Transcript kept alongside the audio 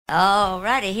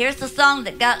Alrighty, here's a song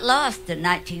that got lost in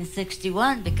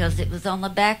 1961 because it was on the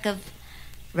back of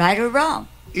Right or Wrong.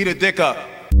 Eat a dick up.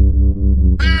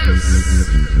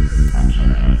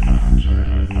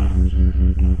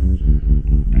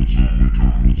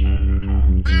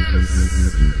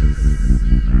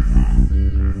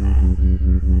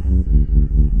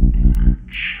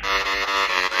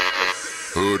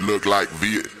 Hood look like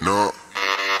Vietnam.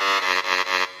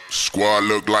 Squad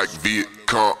look like Viet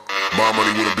Cong. My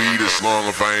money wouldn't be this long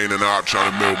if I ain't an op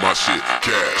trying to milk my shit.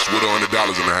 Cash with $100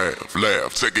 and a half.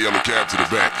 Laugh, take a yellow cab to the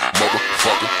bank.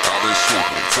 Motherfucker, I've been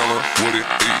swooping. Tell her what it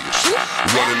is.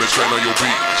 Running the train on your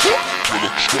beats.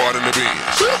 Killer squad in the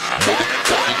beans.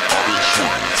 Motherfucker, I've been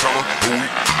swooping. Tell her who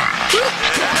we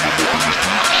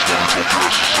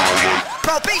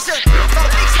PROPEICA,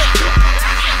 PROPEICA.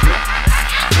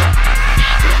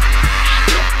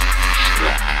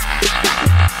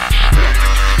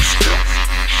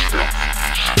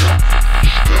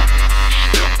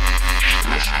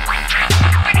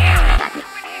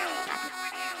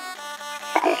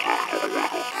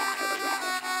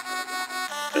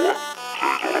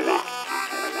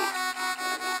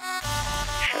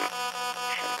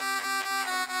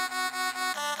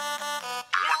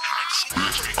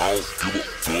 I don't give a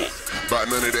fuck about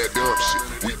none of that dumb shit.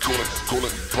 We coolin'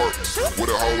 perks with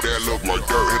a hole that look like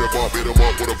dirt. Hit 'em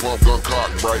up with a pump gun cock,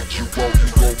 right? You gon'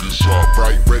 get shot,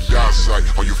 right? Red dot sight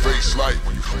on your face like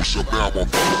what's up now,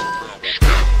 motherfucker?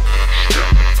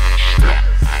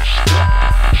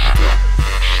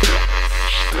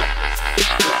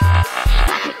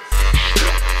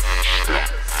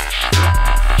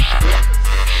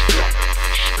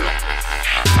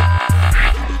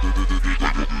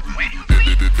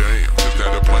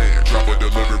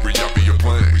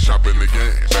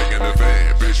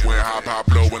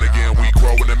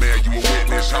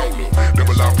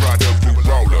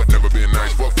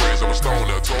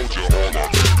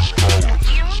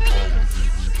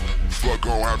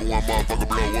 One motherfucker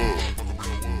blow up.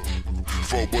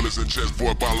 4 bullets in chest,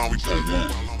 boy, ball on me for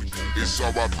wood. It's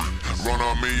all right, run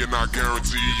on me and I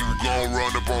guarantee you gon'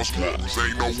 run up on squads.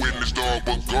 Ain't no witness, dog,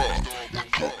 but God.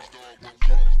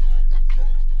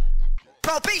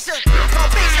 PROPEICA,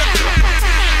 PROPEICA.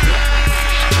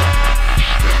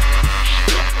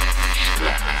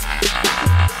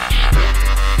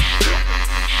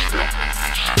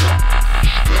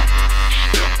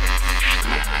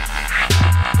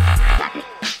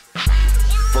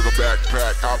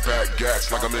 Backpack, I pack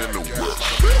gas like I'm in the whip.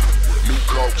 New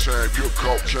coke chain, pure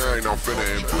cocaine, I'm finna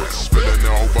impress. Spilling the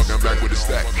whole fucking back with a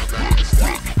stack.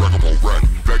 Rack up on rack,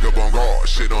 back up on guard,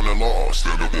 shit on the law.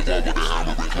 Stand up above with the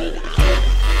hammer record.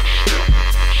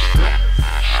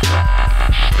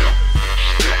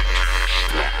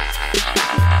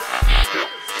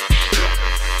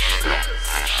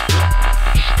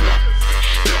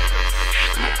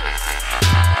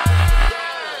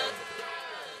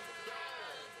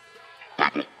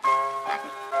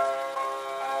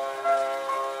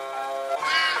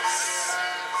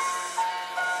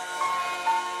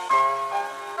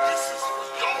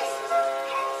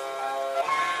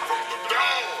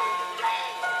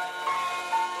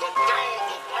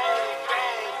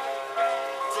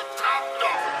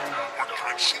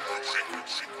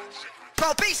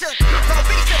 PROPEICA,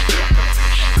 PROPEICA.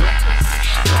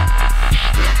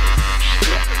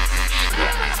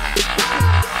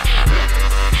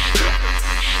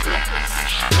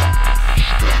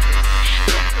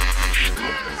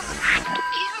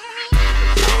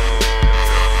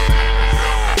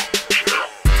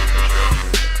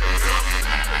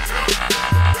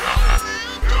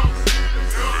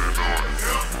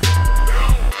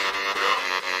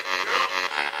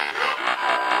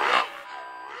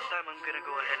 I'm gonna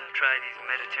go ahead and try these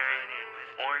Mediterranean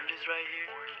oranges right here.